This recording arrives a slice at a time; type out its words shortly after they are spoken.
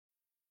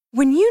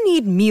When you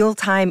need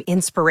mealtime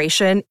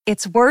inspiration,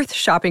 it's worth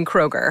shopping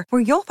Kroger,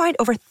 where you'll find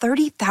over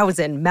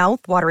 30,000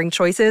 mouth-watering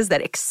choices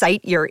that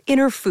excite your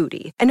inner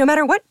foodie. And no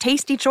matter what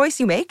tasty choice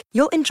you make,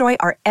 you'll enjoy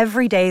our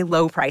everyday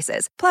low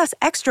prices, plus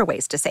extra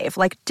ways to save,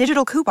 like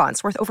digital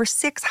coupons worth over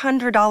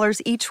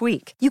 $600 each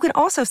week. You can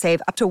also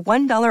save up to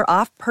 $1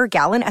 off per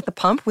gallon at the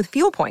pump with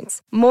fuel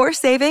points. More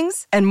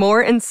savings and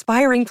more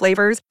inspiring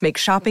flavors make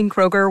shopping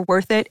Kroger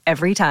worth it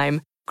every time.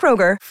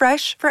 Kroger,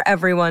 fresh for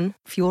everyone.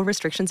 Fuel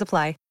restrictions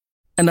apply.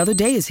 Another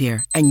day is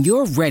here, and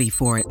you're ready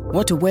for it.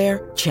 What to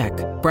wear? Check.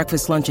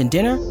 Breakfast, lunch, and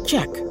dinner?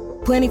 Check.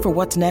 Planning for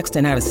what's next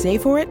and how to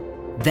save for it?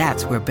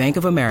 That's where Bank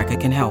of America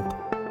can help.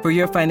 For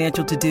your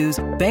financial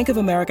to-dos, Bank of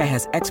America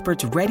has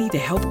experts ready to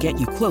help get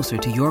you closer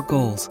to your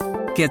goals.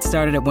 Get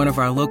started at one of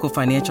our local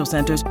financial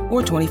centers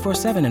or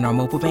 24/7 in our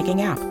mobile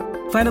banking app.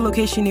 Find a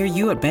location near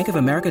you at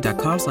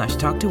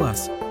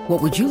bankofamerica.com/talktous. What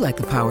would you like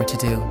the power to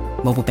do?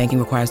 Mobile banking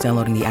requires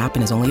downloading the app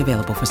and is only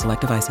available for select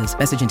devices.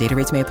 Message and data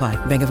rates may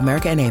apply. Bank of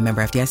America N.A.,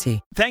 member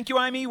FDIC. Thank you,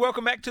 Amy.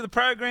 Welcome back to the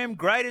program.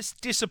 Greatest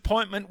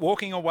disappointment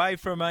walking away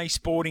from a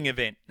sporting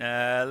event.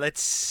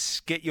 Let's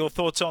get your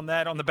thoughts on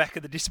that on the back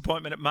of the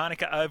disappointment at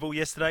Manuka Oval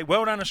yesterday.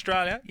 Well done,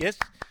 Australia. Yes,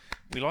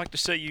 we like to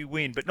see you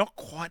win, but not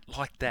quite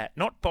like that.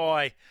 Not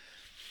by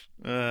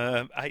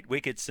 8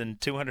 wickets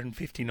and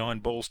 259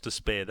 balls to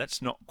spare.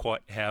 That's not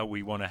quite how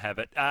we want to have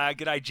it.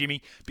 G'day,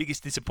 Jimmy.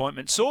 Biggest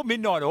disappointment. Saw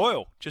Midnight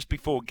Oil just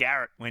before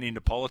Garrett went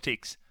into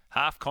politics.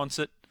 Half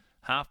concert,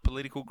 half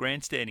political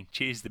grandstanding.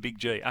 Cheers, the big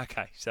G.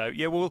 Okay, so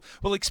yeah, we'll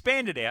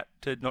expand it out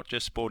to not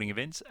just sporting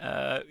events.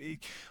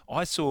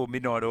 I saw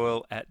Midnight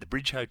Oil at the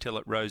Bridge Hotel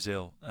at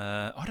Rozelle.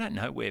 I don't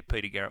know where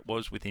Peter Garrett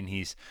was within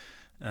his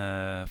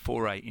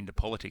foray into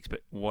politics,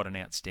 but what an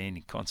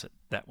outstanding concert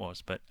that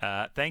was. But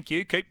thank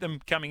you. Keep them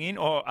coming in.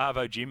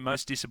 Arvo Jim,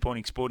 most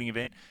disappointing sporting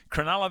event.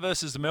 Cronulla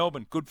versus the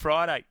Melbourne. Good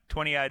Friday,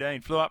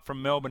 2018. Flew up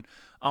from Melbourne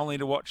only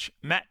to watch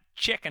Matt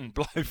Checken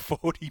blow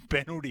 40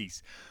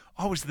 penalties.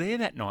 I was there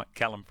that night,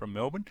 Callum, from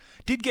Melbourne.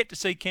 Did get to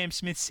see Cam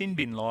Smith's sin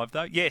bin live,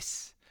 though.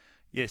 Yes,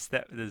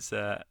 that was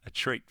a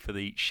treat for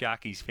the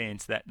Sharkies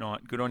fans that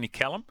night. Good on you,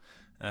 Callum.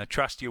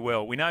 Trust you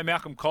well. We know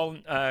Malcolm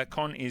Conn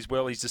is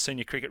well. He's the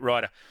senior cricket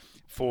writer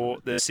for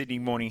the Sydney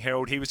Morning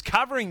Herald. He was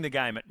covering the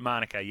game at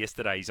Manuka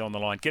yesterday. He's on the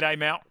line. G'day,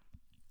 Mal.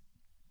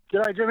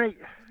 G'day, Jimmy.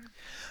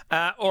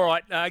 All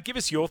right, give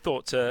us your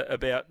thoughts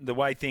about the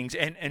way things,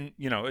 and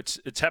you know,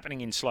 it's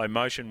happening in slow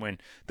motion when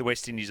the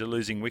West Indies are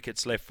losing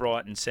wickets left,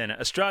 right and centre.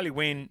 Australia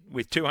win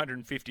with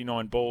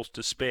 259 balls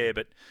to spare,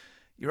 but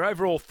your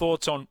overall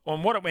thoughts on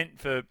what it meant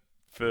for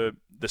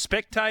the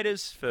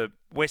spectators, for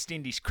West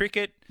Indies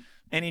cricket,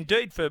 and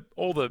indeed for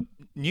all the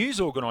news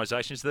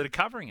organisations that are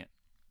covering it.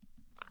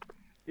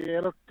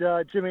 Yeah, look,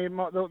 Jimmy,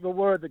 the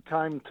word that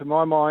came to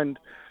my mind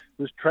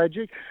was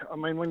tragic. I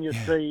mean, when you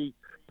see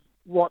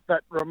what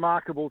that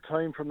remarkable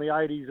team from the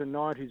 80s and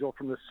 90s, or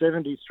from the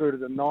 70s through to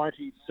the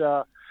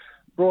 90s,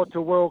 brought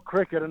to world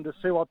cricket, and to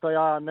see what they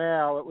are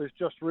now, it was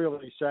just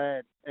really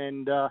sad.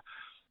 And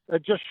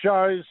it just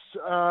shows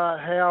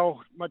how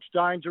much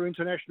danger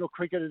international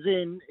cricket is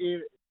in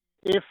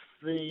if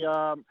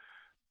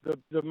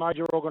the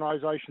major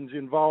organisations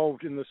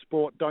involved in the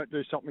sport don't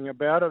do something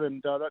about it,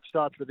 and that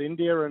starts with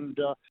India and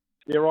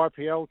their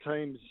IPL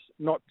teams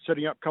not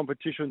setting up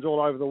competitions all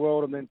over the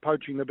world and then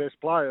poaching the best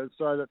players,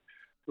 so that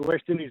the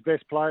West Indies'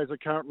 best players are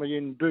currently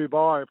in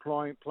Dubai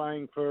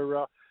playing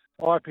for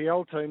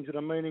IPL teams in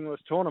a meaningless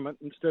tournament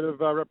instead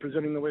of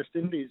representing the West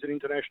Indies in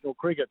international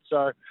cricket.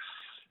 So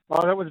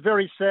that was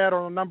very sad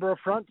on a number of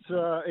fronts.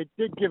 It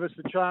did give us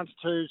the chance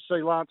to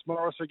see Lance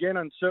Morris again,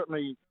 and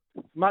certainly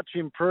much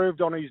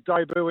improved on his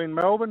debut in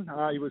Melbourne.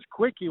 He was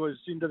quick. He was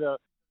into the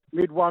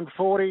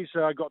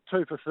mid-140s, got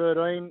 2 for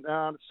 13.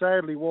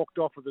 Sadly walked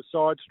off with a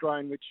side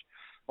strain, which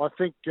I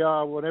think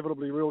will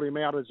inevitably rule him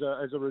out as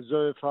a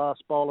reserve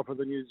fast bowler for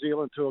the New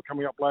Zealand tour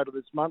coming up later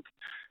this month.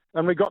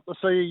 And we got to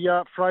see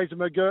Fraser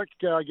McGurk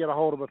get a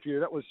hold of a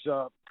few. That was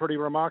pretty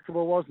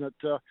remarkable, wasn't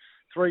it?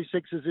 3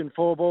 sixes in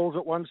 4 balls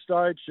at one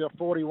stage,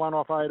 41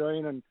 off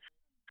 18, and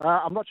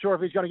I'm not sure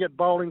if he's going to get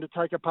bowling to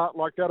take a part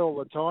like that all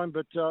the time,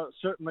 but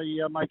certainly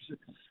makes it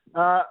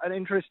an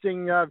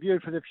interesting view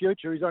for the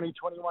future. He's only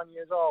 21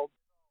 years old.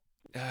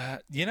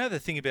 You know, the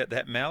thing about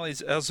that, Mal,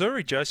 is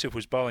Alzuri Joseph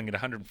was bowling at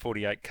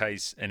 148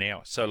 k's an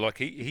hour. So, like,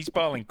 he's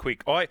bowling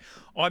quick. I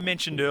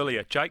mentioned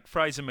earlier, Jake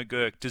Fraser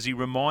McGurk, does he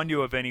remind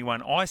you of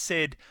anyone? I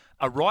said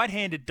a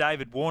right-handed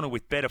David Warner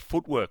with better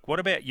footwork. What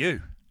about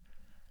you?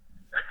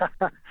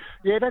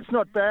 Yeah, that's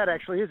not bad,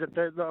 actually, is it?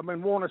 I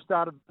mean, Warner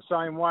started the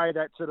same way,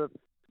 that sort of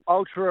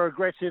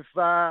ultra-aggressive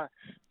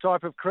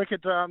type of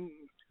cricket. Yeah.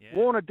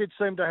 Warner did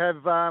seem to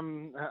have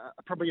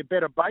probably a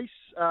better base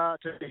to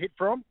hit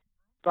from,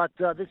 but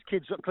this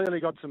kid's clearly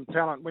got some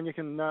talent. When you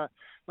can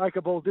make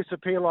a ball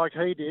disappear like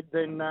he did,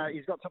 then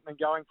he's got something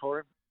going for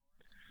him.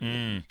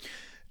 Mm.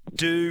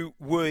 Do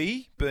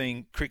we,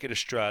 being Cricket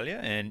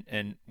Australia,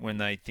 and when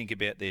they think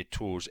about their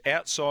tours,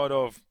 outside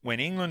of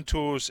when England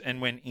tours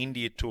and when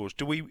India tours,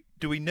 do we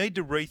need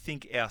to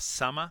rethink our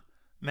summer,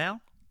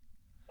 Mal?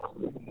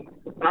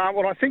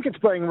 Well, I think it's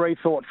being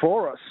rethought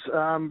for us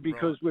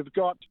because we've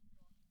got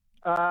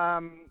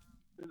the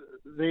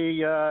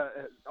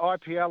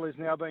IPL is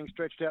now being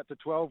stretched out to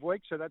 12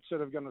 weeks, so that's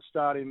sort of going to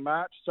start in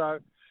March. So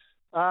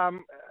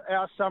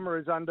our summer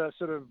is under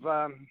sort of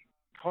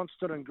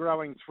constant and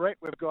growing threat.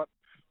 We've got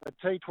a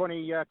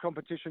T20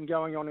 competition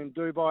going on in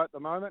Dubai at the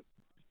moment,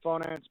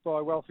 financed by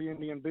wealthy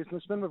Indian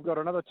businessmen. We've got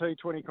another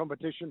T20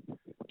 competition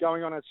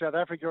going on in South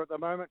Africa at the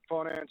moment,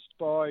 financed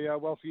by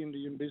wealthy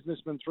Indian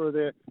businessmen through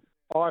their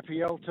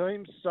IPL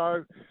teams.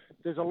 So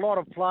there's a lot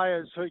of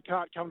players who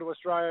can't come to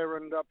Australia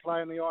and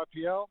play in the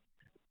IPL.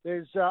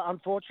 There's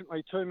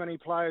unfortunately too many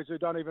players who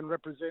don't even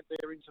represent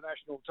their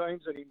international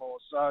teams anymore.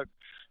 So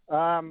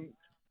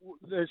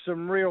there's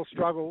some real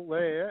struggle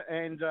there,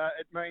 and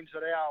it means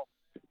that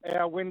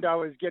our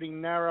window is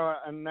getting narrower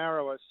and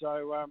narrower.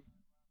 So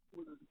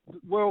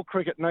world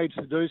cricket needs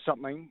to do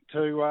something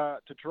to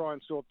try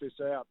and sort this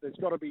out. There's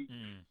got to be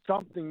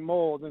something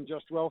more than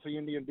just wealthy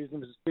Indian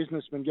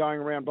businessmen going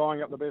around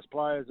buying up the best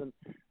players and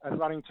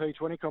running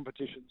T20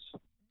 competitions.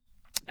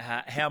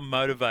 How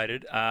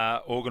motivated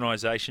are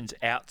organisations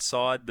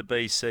outside the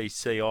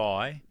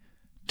BCCI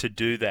to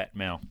do that,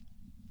 Mel?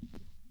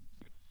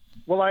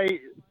 Well,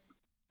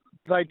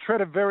 they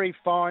tread a very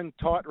fine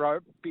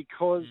tightrope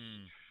because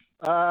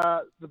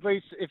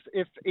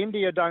if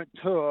India don't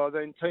tour,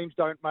 then teams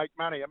don't make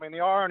money. I mean,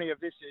 the irony of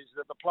this is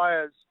that the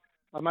players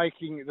are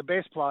making, the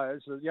best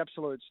players, the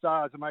absolute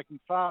stars, are making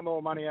far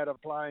more money out of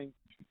playing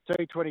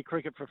T20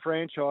 cricket for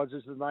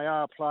franchises than they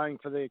are playing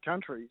for their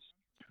countries.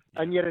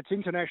 And yet it's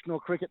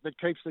international cricket that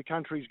keeps the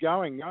countries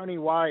going. The only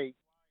way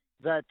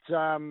that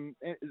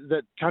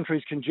that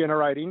countries can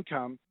generate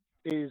income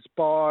is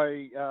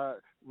by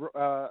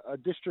a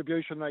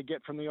distribution they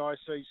get from the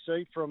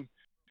ICC, from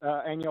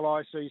annual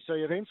ICC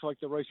events like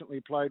the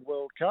recently played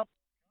World Cup,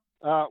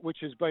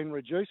 which has been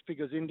reduced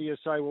because India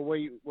say, well,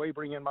 we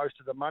bring in most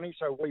of the money,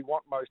 so we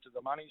want most of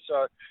the money.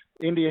 So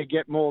India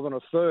get more than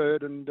a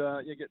third, and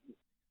you get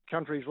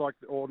countries like,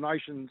 or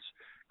nations,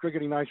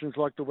 cricketing nations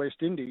like the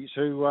West Indies,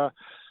 who are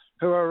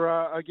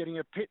getting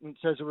a pittance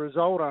as a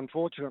result,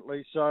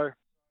 unfortunately. So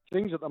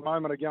things at the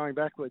moment are going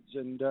backwards,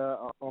 and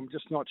I'm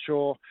just not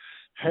sure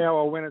how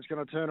or when it's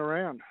going to turn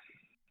around.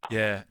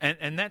 Yeah,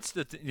 and that's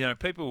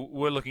people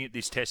were looking at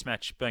this test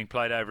match being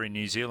played over in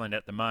New Zealand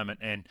at the moment,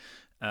 and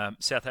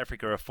South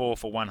Africa are 4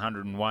 for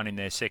 101 in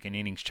their second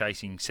innings,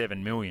 chasing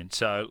 7 million.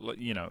 So,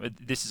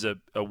 this is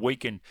a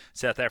weakened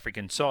South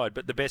African side,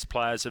 but the best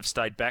players have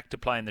stayed back to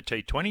play in the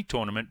T20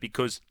 tournament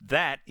because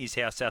that is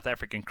how South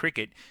African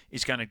cricket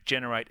is going to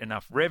generate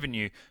enough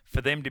revenue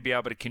for them to be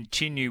able to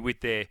continue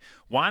with their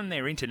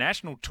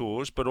international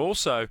tours, but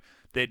also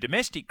their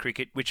domestic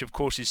cricket, which of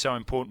course is so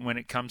important when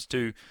it comes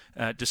to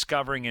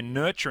discovering and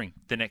nurturing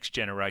the next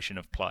generation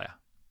of player.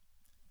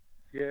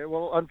 Yeah,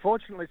 well,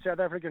 unfortunately, South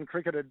African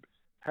cricket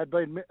had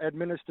been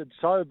administered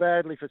so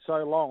badly for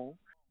so long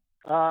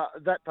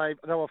that they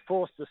were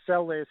forced to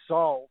sell their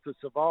soul to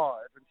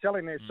survive. And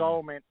selling their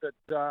soul meant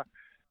that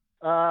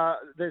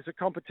there's a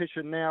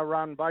competition now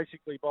run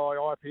basically by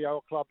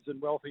IPL clubs and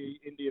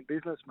wealthy Indian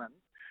businessmen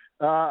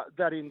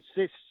that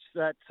insists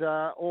that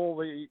all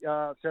the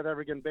South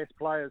African best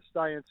players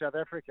stay in South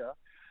Africa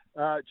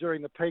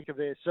during the peak of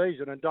their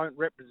season and don't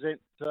represent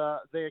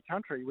their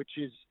country, which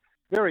is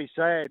very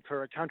sad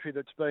for a country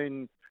that's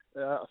been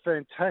a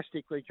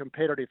fantastically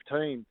competitive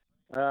team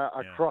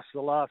across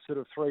the last sort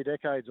of 3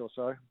 decades or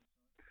so.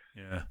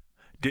 Yeah.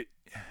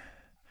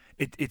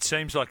 It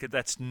seems like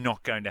that's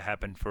not going to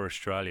happen for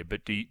Australia,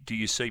 but do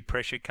you see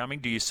pressure coming?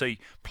 Do you see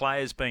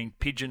players being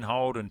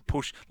pigeonholed and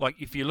pushed? Like,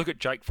 if you look at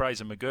Jake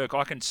Fraser-McGurk,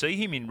 I can see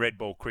him in red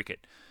ball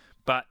cricket,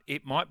 but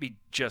it might be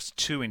just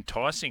too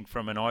enticing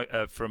from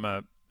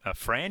a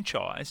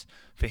franchise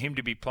for him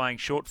to be playing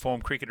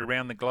short-form cricket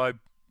around the globe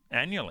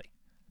annually.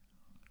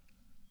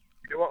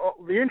 Well,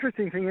 the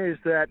interesting thing is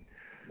that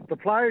the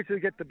players who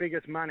get the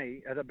biggest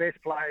money are the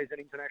best players in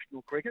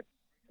international cricket.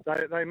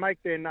 They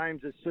make their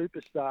names as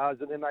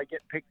superstars and then they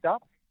get picked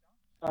up.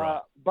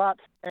 Right. But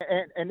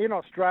in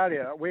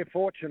Australia, we're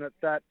fortunate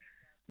that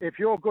if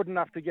you're good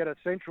enough to get a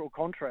central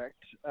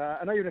contract,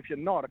 and even if you're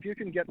not, if you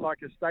can get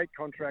like a state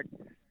contract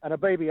and a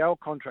BBL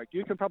contract,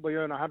 you can probably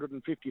earn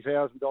 $150,000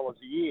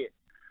 a year,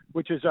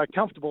 which is a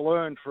comfortable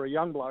earn for a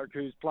young bloke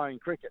who's playing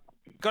cricket.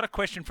 Got a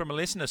question from a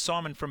listener,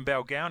 Simon from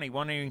Balgownie,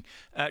 wanting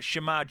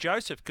Shamar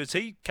Joseph, because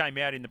he came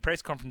out in the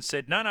press conference and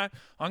said, no, I'm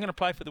going to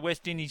play for the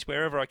West Indies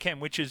wherever I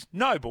can, which is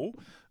noble,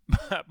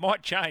 but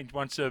might change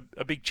once a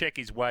big cheque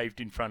is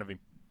waved in front of him.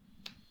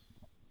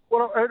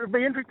 Well, it'll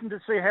be interesting to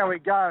see how he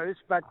goes,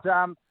 but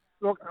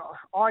look,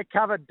 I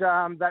covered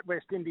that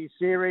West Indies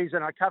series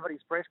and I covered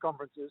his press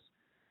conferences,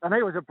 and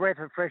he was a breath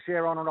of fresh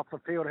air on and off the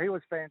field. He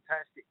was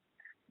fantastic.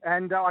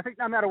 And I think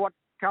no matter what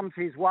comes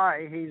his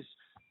way, his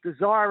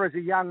desire as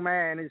a young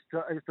man is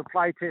to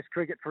play Test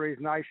cricket for his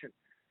nation.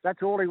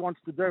 That's all he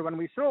wants to do. And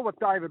we saw with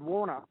David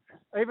Warner,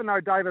 even though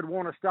David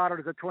Warner started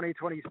as a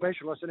 2020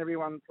 specialist and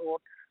everyone thought,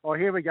 oh,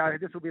 here we go,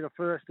 this will be the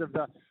first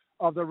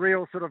of the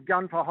real sort of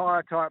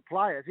gun-for-hire type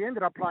players. He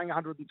ended up playing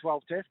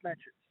 112 Test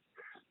matches.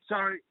 So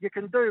you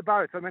can do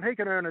both. I mean, he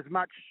can earn as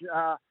much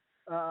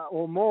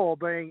or more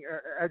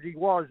as he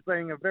was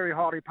being a very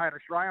highly paid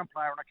Australian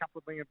player on a couple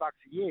of $1 million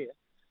a year,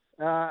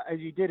 as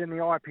he did in the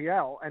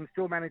IPL, and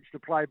still manage to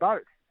play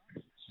both.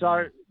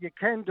 So you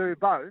can do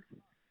both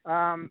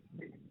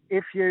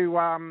if you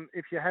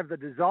have the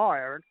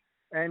desire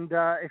and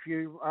if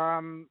you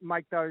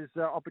make those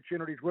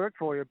opportunities work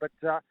for you.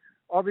 But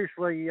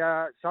obviously,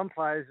 some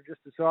players have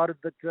just decided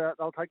that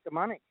they'll take the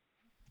money.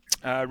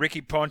 Ricky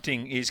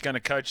Ponting is going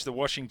to coach the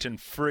Washington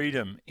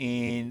Freedom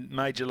in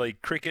Major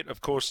League Cricket. Of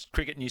course,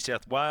 Cricket New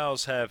South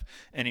Wales have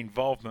an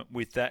involvement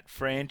with that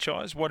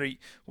franchise. What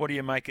do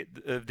you make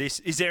of this?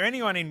 Is there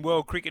anyone in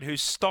world cricket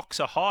whose stocks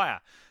are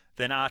higher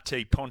than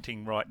RT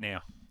Ponting right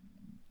now?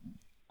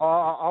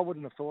 I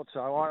wouldn't have thought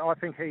so. I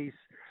think he's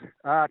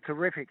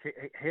terrific.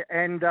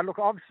 And look,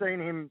 I've seen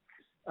him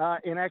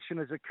in action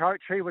as a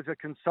coach. He was a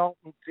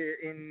consultant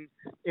in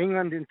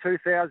England in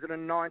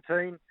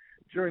 2019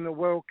 during the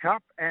World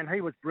Cup, and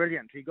he was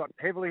brilliant. He got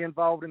heavily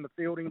involved in the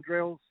fielding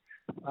drills.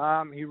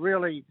 He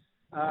really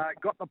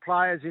got the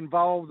players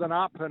involved and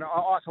up, and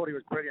I thought he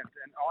was brilliant.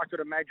 And I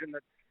could imagine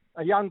that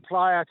a young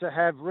player to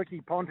have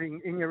Ricky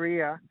Ponting in your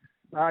ear,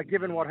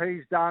 given what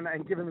he's done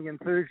and given the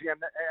enthusiasm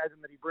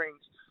that he brings,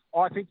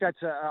 I think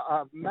that's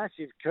a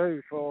massive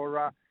coup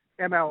for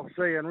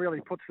MLC and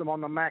really puts them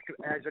on the map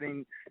as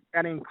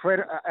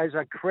as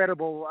a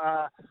credible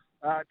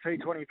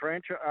T20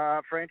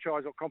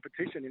 franchise or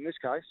competition in this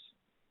case.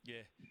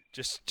 Yeah,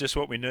 just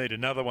what we need,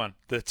 another one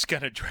that's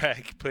going to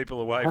drag people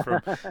away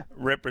from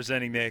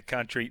representing their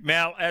country.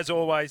 Mal, as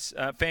always,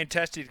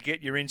 fantastic to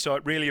get your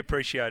insight. Really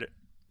appreciate it.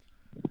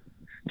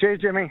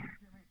 Cheers, Jimmy.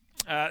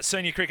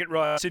 Senior cricket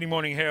writer, Sydney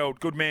Morning Herald,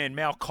 good man,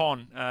 Mal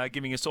Conn,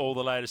 giving us all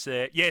the latest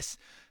there. Yes,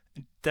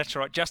 that's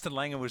right. Justin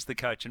Langer was the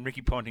coach and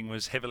Ricky Ponting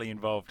was heavily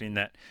involved in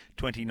that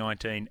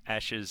 2019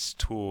 Ashes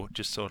tour.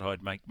 Just thought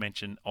I'd make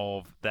mention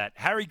of that.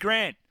 Harry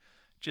Grant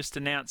just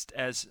announced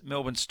as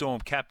Melbourne Storm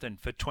captain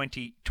for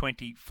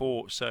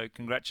 2024. So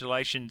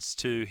congratulations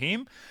to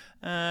him.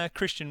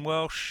 Christian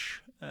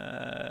Welsh,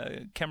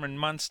 Cameron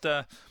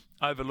Munster,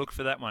 overlooked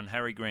for that one.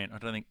 Harry Grant, I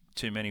don't think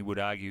too many would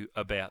argue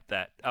about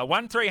that.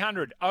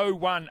 1300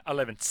 01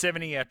 11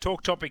 70, our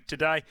talk topic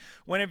today.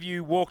 When have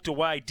you walked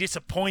away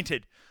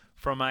disappointed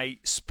from a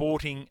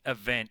sporting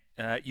event?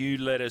 You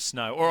let us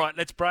know. All right,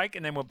 let's break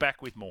and then we're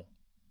back with more.